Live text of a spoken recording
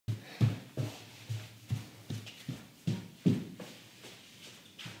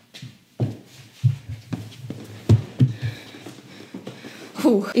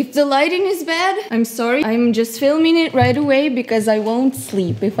Phew. If the lighting is bad, I'm sorry. I'm just filming it right away because I won't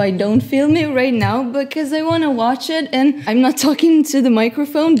sleep if I don't film it right now because I want to watch it, and I'm not talking to the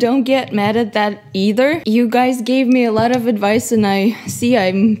microphone. Don't get mad at that either. You guys gave me a lot of advice and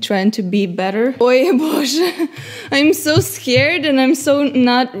I'm trying to be better. Ой, боже. I'm so scared and I'm so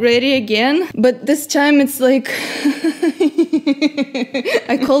not ready again. But this time it's like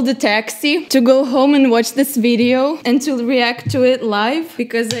I called a taxi to go home and watch this video and to react to it live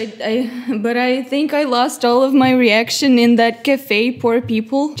because but I think I lost all of my reaction in that cafe. Poor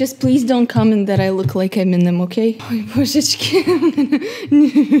people. Just please don't comment that I look like I'm in them, okay? Ой, божечки.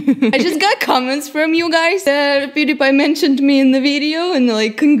 I just got comments from you guys that PewDiePie mentioned me in the video and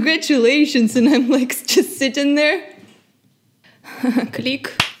like congratulations, and I'm like just sitting there.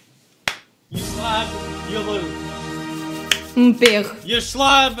 Click. You Slav, you lose. You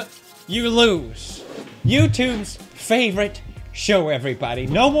Slav, you lose. YouTube's favorite show, everybody.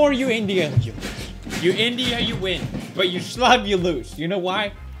 No more you India, you lose. You India, you win. But you Slav, you lose. You know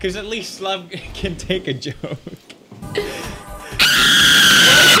why? Because at least Slav can take a joke. Why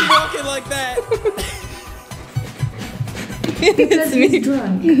is he walking like that? It's me.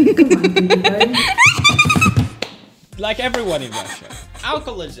 Drunk. Come on, PewDiePie. Like everyone in Russia.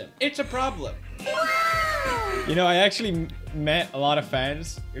 Alcoholism, it's a problem. You know, I actually met a lot of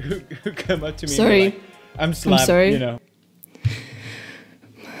fans who come up to me and be like, I'm Slav, I'm sorry. You know.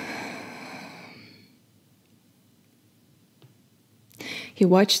 He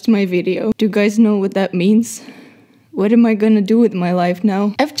watched my video. Do you guys know what that means? What am I gonna do with my life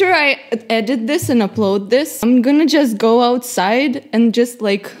now? After I edit this and upload this, I'm gonna just go outside and just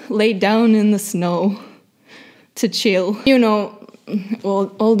like lay down in the snow to chill. You know,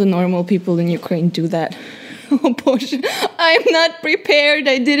 all the normal people in Ukraine do that. Oh boy, I'm not prepared.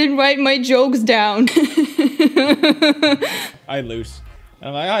 I didn't write my jokes down. I lose. And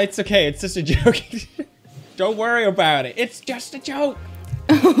I'm like, oh, it's okay. It's just a joke. Don't worry about it. It's just a joke.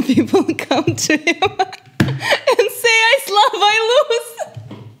 Oh, people come to him and say, I Slav, I lose.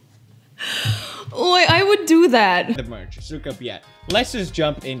 Oh, I would do that. The merch, Sukapyat. Let's just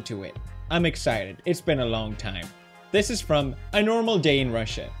jump into it. I'm excited. It's been a long time. This is from A Normal Day in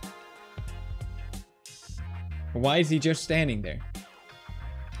Russia. Why is he just standing there?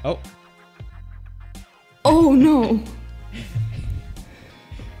 Oh. Oh no.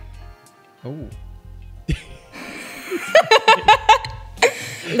 Oh.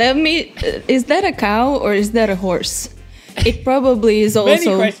 Let me... is that a cow or is that a horse? It probably is also...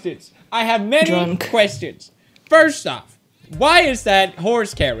 Many questions. I have many questions. First off, why is that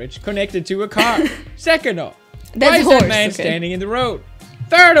horse carriage connected to a car? Second off, why is that man standing in the road?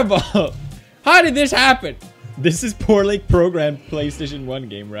 Third of all, how did this happen? This is poorly programmed PlayStation 1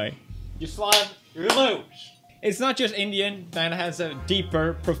 game, right? You Slav, you lose. It's not just Indian that has a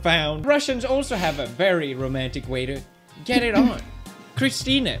deeper, profound. Russians also have a very romantic way to get it on.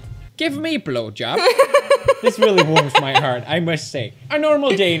 Christina, give me a blowjob. This really warms my heart, I must say. A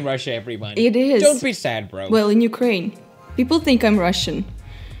normal day in Russia, everyone. It is. Don't be sad, bro. Well, in Ukraine, people think I'm Russian.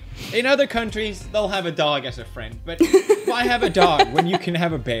 In other countries, they'll have a dog as a friend, but why have a dog when you can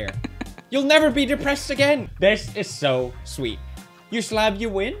have a bear? You'll never be depressed again. This is so sweet. You Slav, you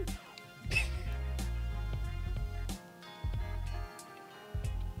win?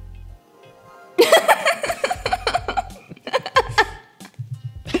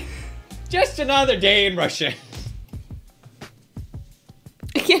 Just another day in Russia.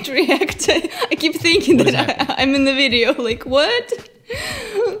 I can't react. I keep thinking that I'm in the video. Like, what?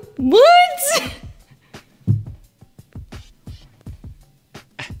 What?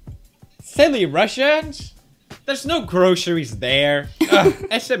 Silly Russians. There's no groceries there.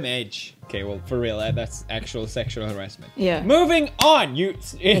 SMH. Okay, well, for real, that's actual sexual harassment. Yeah. Moving on. You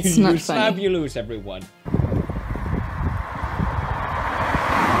not Slav, funny. you lose, everyone.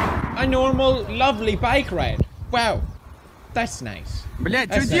 A normal, lovely bike ride. Wow. That's nice. Блядь,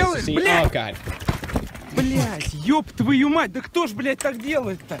 That's что nice делаешь? to see. Блядь! Oh, God. Блядь, ёб твою мать, да кто ж, блядь, так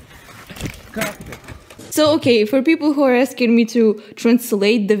делает-то? Как ты? So, okay, for people who are asking me to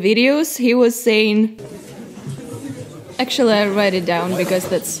translate the videos, he was saying... Actually, I write it down because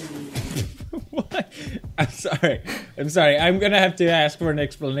that's... What? I'm sorry. I'm gonna have to ask for an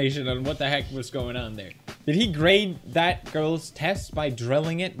explanation on what the heck was going on there. Did he grade that girl's test by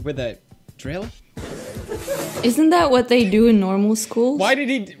drilling it with a drill? Isn't that what they do in normal schools? Why did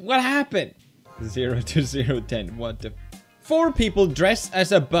he... What happened? 0 to 10. What the... 4 people dressed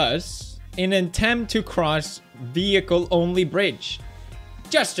as a bus in an attempt to cross vehicle-only bridge.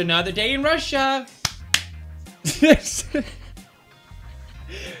 Just another day in Russia.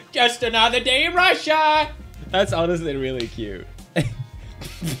 Just another day in Russia. That's honestly really cute.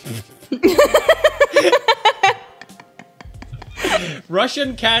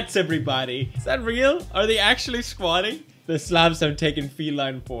 Russian cats, everybody. Is that real? Are they actually squatting? The Slavs have taken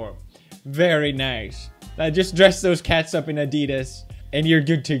feline form. Very nice. Now just dress those cats up in Adidas and you're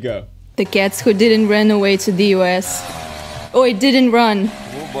good to go. The cats who didn't run away to the US. Oh, it didn't run.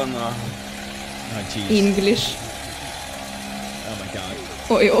 Oh, jeez. English. Oh my god.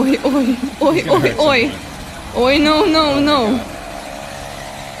 Oi, oi, oi, oi, oi, oi. Oi, no, no, no.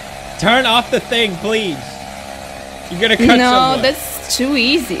 Turn off the thing, please. You're gonna cut someone. No, that's too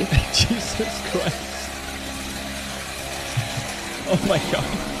easy. Jesus Christ. Oh my god.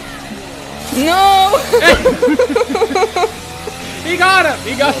 No! He got him!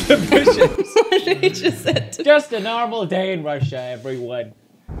 He got the bushes. Just a normal day in Russia, everyone.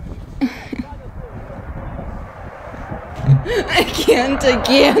 I can't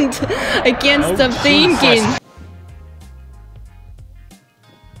stop thinking.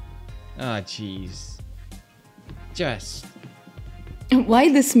 Ah, jeez. Just. Why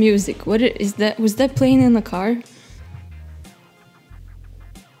this music? What is that? Was that playing in the car?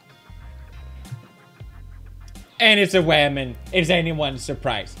 And it's a woman. Is anyone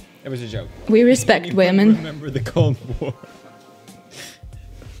surprised? It was a joke. We respect women. Remember the Cold War.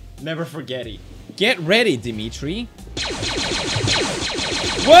 Never forget it. Get ready, Dimitri.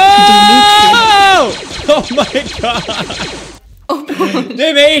 Whoa! Oh my god! Oh,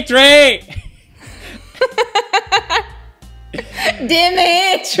 Dimitri!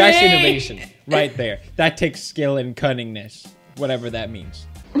 Dimitri! That's innovation, right there. That takes skill and cunningness, whatever that means.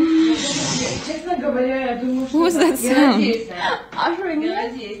 What was that sound? She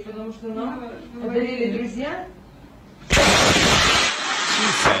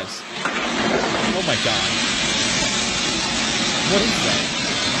says. Oh my god. What is that?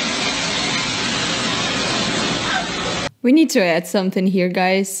 We need to add something here,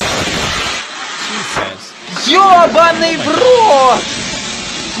 guys. She says. Ёбаный в рот!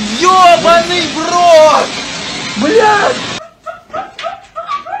 Ёбаный в рот! Блядь!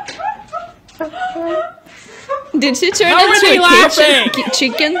 Did she turn into a cage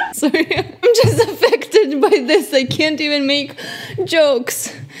chicken? Sorry, I'm just affected by this. I can't even make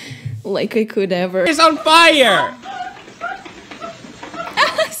jokes like I could ever. It's on fire!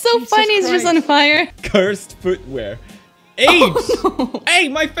 So Jesus funny, it's just on fire. Cursed footwear. AIDS! Oh, no. Hey,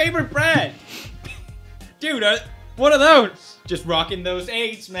 my favorite brand! Dude, what are those? Just rocking those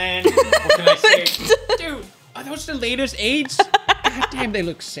AIDS, man. What can I say? Dude, are those the latest AIDS? God damn, they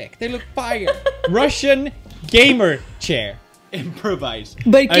look sick. They look fire. Russian gamer chair. Improvise.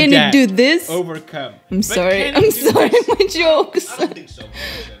 But can it do this? Overcome. I'm sorry. I'm sorry, my jokes. I don't think so.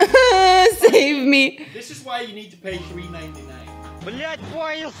 Save me. This is why you need to pay $3.99. Блядь,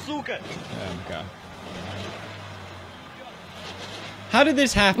 понял, сука! Oh god. How did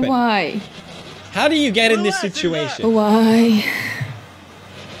this happen? Why? How do you get in this situation? Why?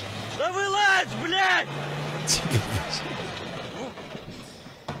 Да вылазь, блядь!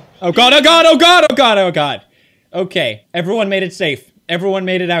 Oh god, oh god, oh god, oh god, oh god. Okay, everyone made it safe. Everyone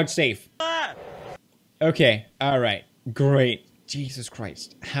made it out safe. Okay, alright. Great. Jesus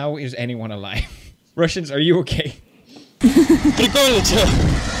Christ. How is anyone alive? Russians, are you okay? Прикольно, чё?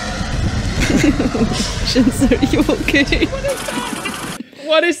 Russians, are you okay?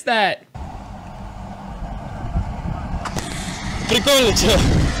 What is that? Прикольно, чё?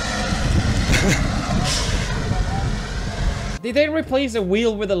 Did they replace a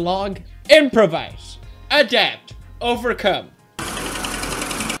wheel with a log? Improvise. Adapt. Overcome.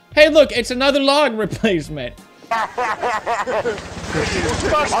 Hey, look, it's another log replacement.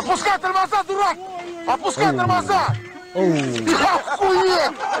 Опускай тормоза, дурак! Опускай тормоза!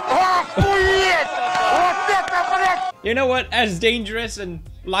 Охуеть! Охуеть! Вот это, блядь! You know what? As dangerous and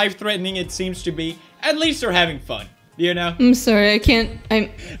life-threatening it seems to be, at least they're having fun. You know? I'm sorry, I can't.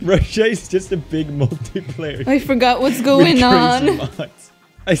 Russia is just a big multiplayer. I forgot what's going on. Mods.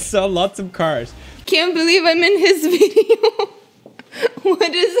 I saw lots of cars. Can't believe I'm in his video.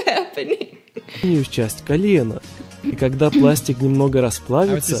 What is happening? Часть колена. И когда пластик немного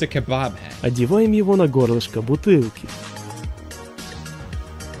расплавится, одеваем его на горлышко бутылки.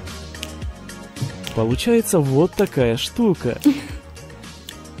 Получается вот такая штука.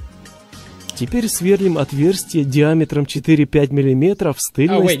 Теперь сверлим отверстие диаметром 4-5 мм с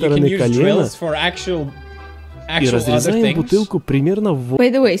тыльной стороны колена и разрезаем бутылку примерно в...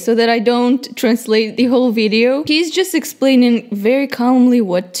 By the way, so that I don't translate the whole video, he's just explaining very calmly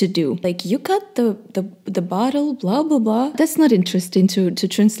what to do. Like, you got the bottle, blah, blah, blah. That's not interesting to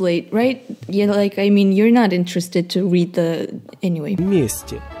translate, right? Yeah, like, I mean, you're not interested to read the... Anyway.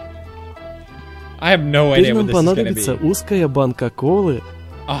 Вместе. I have no idea Теперь what нам this is gonna be. понадобится узкая банка колы,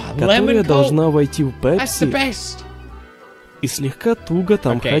 которая должна войти в пепси и слегка туго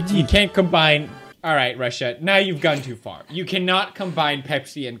там ходить. You can't combine... Alright, Russia, now you've gone too far. You cannot combine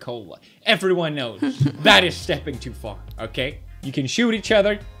Pepsi and cola. Everyone knows. That is stepping too far, okay? You can shoot each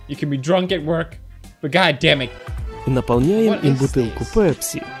other, you can be drunk at work, but god damn it. И наполняем им бутылку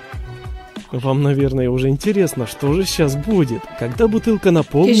пепси. Вам, наверное, уже интересно, что же сейчас будет. Когда бутылка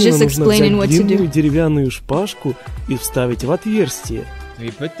наполнена, нужно взять длинную деревянную шпажку и вставить в отверстие.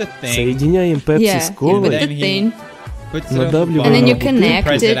 Соединяем пепси с колой, надавливаем на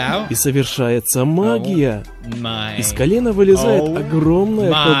бутылку, и совершается магия. Из колена вылезает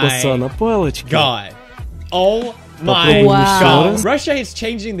огромная колбаса на палочке. Попробуем еще раз. Russia is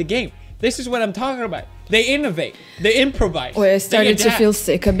changing the game. This is what I'm talking about. They innovate, they improvise. I started to feel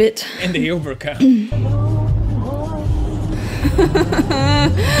sick a bit. And they overcome.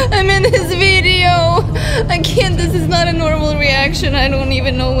 I'm in this video. I can't. This is not a normal reaction. I don't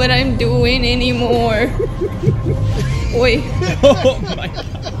even know what I'm doing anymore. Oi. Oh my god.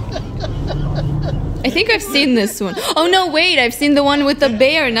 I think I've seen this one. Oh no, wait, I've seen the one with the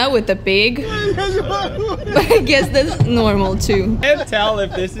bear, not with the pig. But I guess that's normal too. I can't tell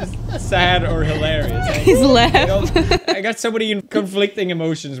if this is sad or hilarious. He's laughing. I got so many conflicting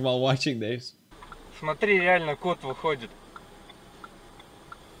emotions while watching this. Смотри, реально кот выходит.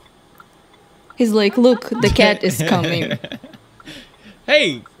 He's like, look, the cat is coming.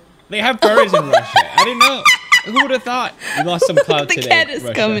 Hey, they have furries in Russia. I didn't know. Who would have thought? We lost some clout today. The cat is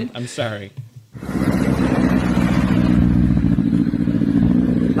Russia. coming. I'm sorry.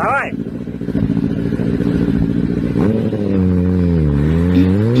 Давай!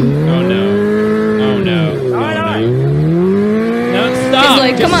 Oh no. Oh no. Oh no. No, stop! He's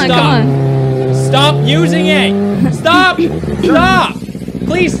like, come on, stop. come on. Stop using it! Stop! Stop!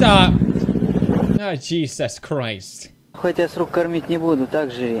 Please stop! Oh, Jesus Christ. Хоть я с рук кормить не буду,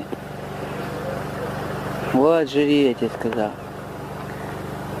 так жри. Вот жри, я тебе сказал.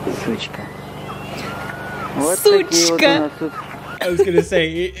 Сучка. Вот такие вот у нас тут. I was gonna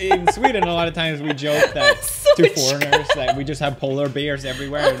say, in Sweden, a lot of times we joke that to foreigners that we just have polar bears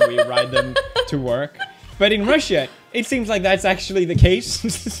everywhere and we ride them to work. But in Russia, it seems like that's actually the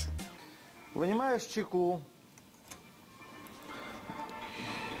case. Вынимаешь чеку.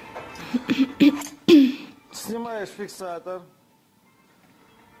 Снимаешь фиксатор.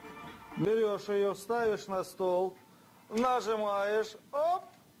 Берешь ее, ставишь на стол. Нажимаешь. Оп.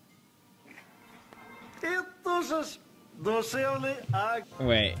 И тушишь.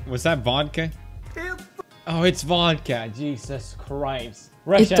 Wait, was that vodka? Oh, it's vodka. Jesus Christ.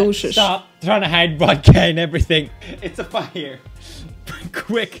 Russia, stop trying to hide vodka and everything. It's a fire.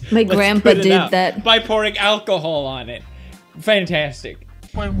 Quick. My grandpa did that. By pouring alcohol on it. Fantastic.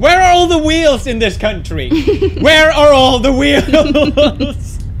 Where are all the wheels in this country? Where are all the wheels?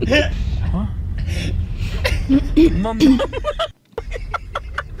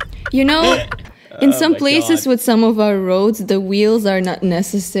 You know, in some places with some of our roads, the wheels are not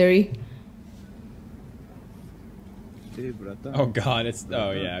necessary. Oh god, it's...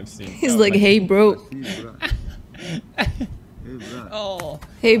 Oh yeah, I've seen... He's like, hey bro. Oh,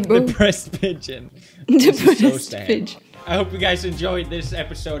 hey bro. Depressed pigeon. Depressed pigeon. I hope you guys enjoyed this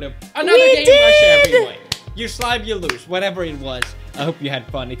episode of another Game Russia, everyone. You Slav, you lose, whatever it was. I hope you had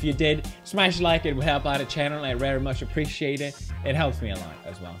fun. If you did, smash like, it will help out the channel. I very much appreciate it. It helps me a lot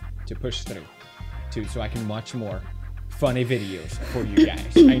as well to push through, so I can watch more funny videos for you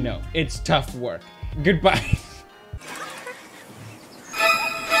guys. I know, it's tough work. Goodbye.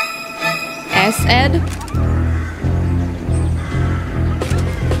 S-Ed?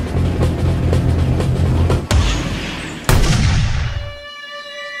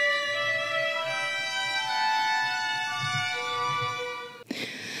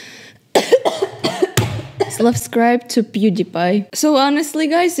 Slavscribe to PewDiePie. So honestly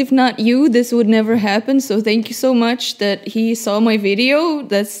guys, if not you, this would never happen. So thank you so much that he saw my video.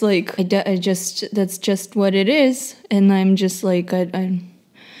 That's like, that's just what it is. And I'm just like,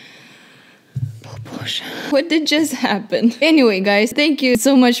 what did just happen? Anyway guys, thank you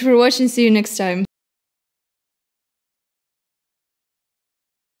so much for watching. See you next time.